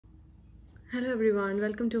Hello everyone,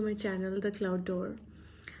 welcome to my channel, The Cloud Door.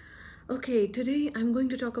 Okay, today I'm going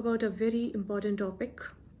to talk about a very important topic.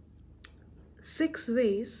 6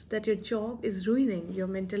 ways that your job is ruining your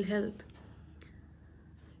mental health.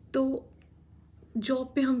 तो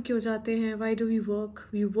job पे हम क्यों जाते हैं? Why do we work?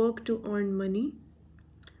 We work to earn money.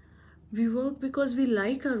 We work because we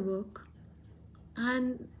like our work.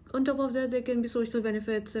 And on top of that, there can be social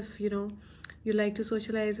benefits if you like to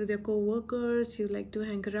socialize with your co-workers, you like to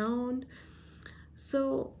hang around. So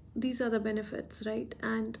these are the benefits, right?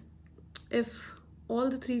 And if all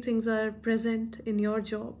the three things are present in your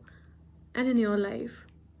job and in your life,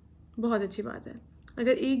 बहुत अच्छी बात है.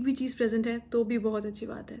 अगर एक भी चीज़ present है तो भी बहुत अच्छी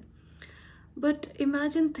बात है. But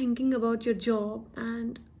imagine thinking about your job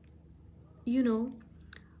and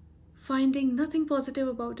finding nothing positive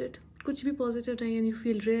about it. कुछ भी positive नहीं, and you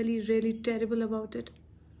feel really, really terrible about it.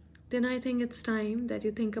 Then I think it's time that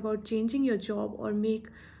you think about changing your job or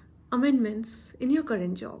make amendments in your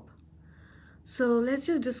current job. So let's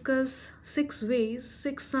just discuss 6 ways,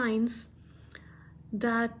 6 signs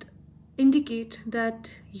that indicate that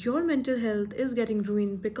your mental health is getting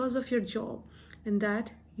ruined because of your job and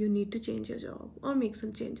that you need to change your job or make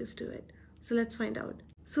some changes to it. So let's find out.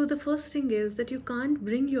 So the first thing is that you can't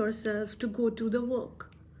bring yourself to go to the work.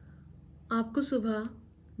 आपको सुबह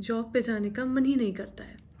job पे जाने का मन ही नहीं करता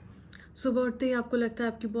है. सुबह उठते ही आपको लगता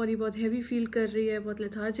है आपकी बॉडी बहुत हैवी फील कर रही है, बहुत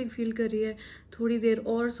लेथार्जिक फील कर रही है, थोड़ी देर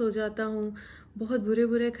और सो जाता हूँ, बहुत बुरे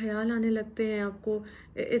बुरे ख्याल आने लगते हैं आपको.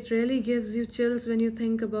 It really gives you chills when you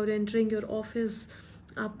think about entering your office.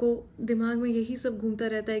 आपको दिमाग में यही सब घूमता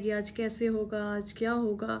रहता है कि आज कैसे होगा, आज क्या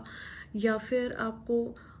होगा, या फिर आपको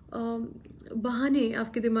बहाने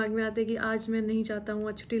आपके दिमाग में आते हैं कि आज मैं नहीं जाता हूँ,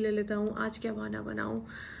 आज छुट्टी ले लेता हूँ, आज क्या बहाना बनाऊँ.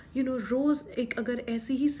 रोज़ एक अगर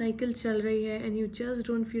ऐसी ही साइकिल चल रही है and you just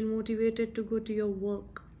don't feel motivated to go to your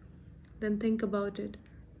work, then think about it.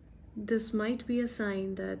 This might be a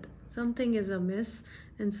sign that something is amiss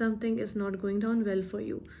and something is not going down well for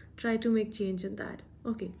you. Try to make change in that.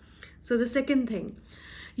 Okay, so the second thing,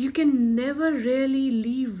 you can never really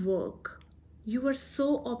leave work. You are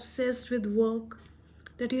so obsessed with work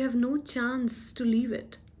that you have no chance to leave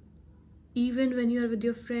it. Even when you are with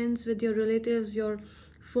your friends, with your relatives, your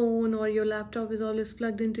phone or your laptop is always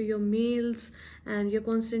plugged into your mails and you're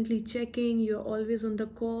constantly checking, you're always on the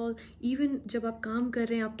call. Even जब आप काम कर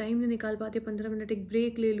रहे हैं, आप time नहीं निकाल पाते, 15 मिनट एक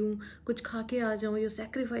ब्रेक ले लूँ, कुछ खा के आ जाऊँ. You're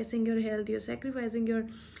sacrificing your health, you're sacrificing your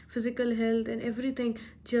physical health and everything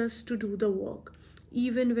just to do the work.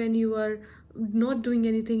 Even when you are not doing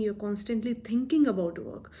anything, you're constantly thinking about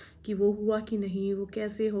work, कि वो हुआ कि नहीं, वो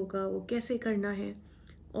कैसे होगा, वो कैसे करना है.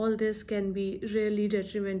 All this can be really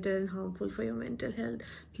detrimental and harmful for your mental health.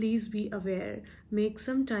 Please be aware. Make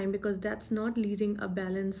some time because that's not leading a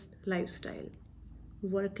balanced lifestyle.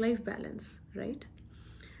 Work-life balance, right?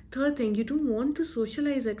 Third thing, you don't want to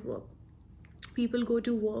socialize at work. People go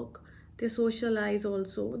to work, they socialize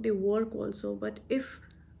also, they work also. But if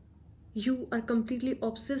you are completely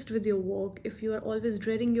obsessed with your work, if you are always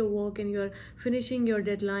dreading your work and you are finishing your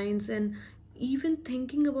deadlines and even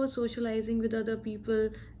thinking about socializing with other people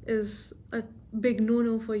is a big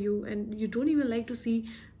no-no for you and you don't even like to see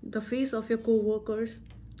the face of your co-workers,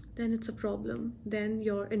 then it's a problem. Then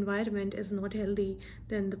your environment is not healthy.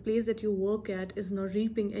 Then the place that you work at is not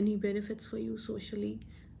reaping any benefits for you socially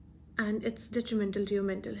and it's detrimental to your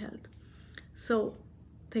mental health. So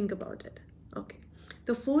think about it. Okay.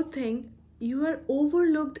 The fourth thing, you are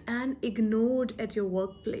overlooked and ignored at your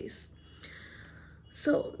workplace.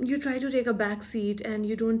 So you try to take a back seat and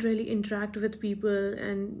you don't really interact with people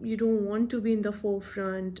and you don't want to be in the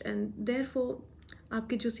forefront and therefore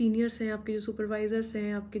आपके जो seniors हैं, आपके जो supervisors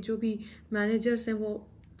हैं, आपके जो भी managers हैं वो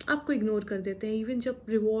आपको इग्नोर कर देते हैं. इवन जब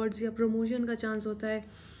रिवॉर्ड्स या प्रमोशन का चांस होता है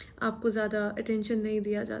आपको ज़्यादा अटेंशन नहीं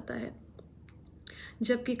दिया जाता है,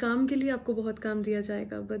 जबकि काम के लिए आपको बहुत काम दिया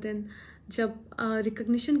जाएगा. बट देन जब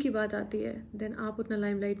रिकग्निशन की बात आती है देन आप उतना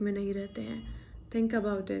लाइमलाइट में नहीं रहते हैं. Think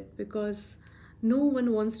about it because no one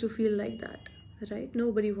wants to feel like that, right?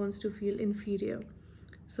 Nobody wants to feel inferior.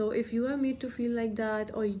 So if you are made to feel like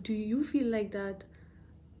that or do you feel like that,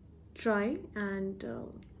 try and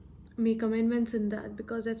make amendments in that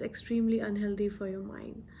because that's extremely unhealthy for your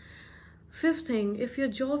mind. Fifth thing, if your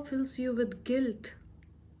job fills you with guilt,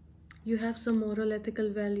 you have some moral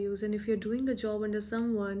ethical values, and if you're doing a job under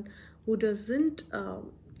someone who doesn't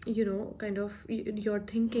kind of your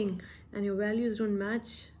thinking and your values don't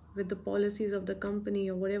match with the policies of the company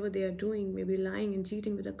or whatever they are doing, maybe lying and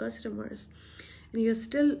cheating with the customers, and you're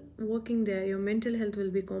still working there, your mental health will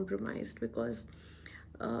be compromised because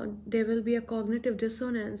there will be a cognitive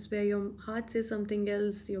dissonance where your heart says something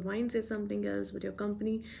else, your mind says something else, but your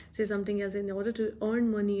company says something else. In order to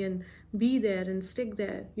earn money and be there and stick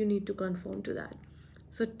there, you need to conform to that.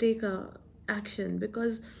 So take action,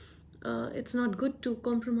 because it's not good to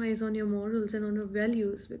compromise on your morals and on your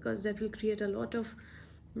values, because that will create a lot of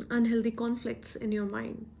unhealthy conflicts in your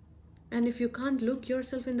mind. And if you can't look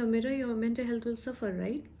yourself in the mirror, your mental health will suffer,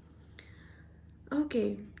 right?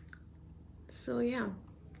 Okay, so yeah,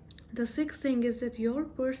 the sixth thing is that your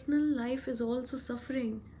personal life is also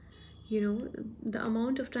suffering. You know, the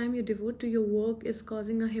amount of time you devote to your work is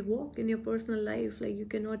causing a havoc in your personal life. Like, you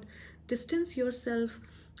cannot distance yourself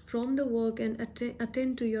from the work and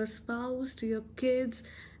attend to your spouse, to your kids,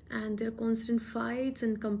 and there are constant fights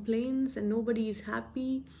and complaints and nobody is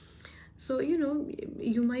happy. So you know,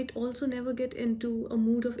 you might also never get into a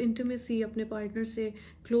mood of intimacy अपने partner से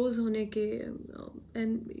close होने के,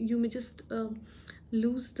 and you may just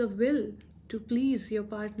lose the will to please your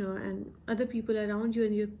partner and other people around you,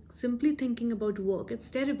 and you're simply thinking about work.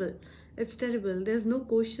 It's terrible. It's terrible. There's no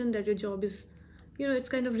question that your job is, you know, it's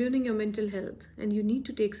kind of ruining your mental health, and you need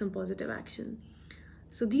to take some positive action.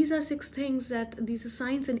 So these are 6 things that these are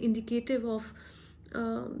signs and indicative of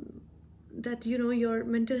that, you know, your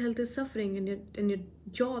mental health is suffering and your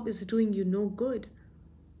job is doing you no good.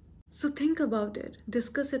 So think about it,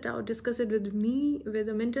 discuss it out, discuss it with me, with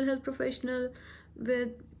a mental health professional,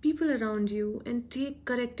 with people around you, and take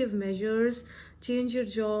corrective measures. Change your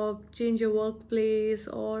job, change your workplace,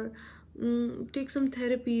 or take some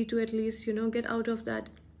therapy to at least, you know, get out of that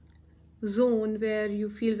zone where you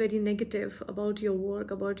feel very negative about your work,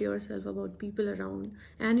 about yourself, about people around,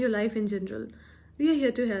 and your life in general. We are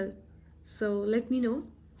here to help. So let me know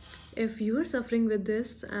if you are suffering with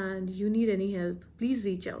this and you need any help. Please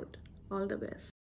reach out. All the best.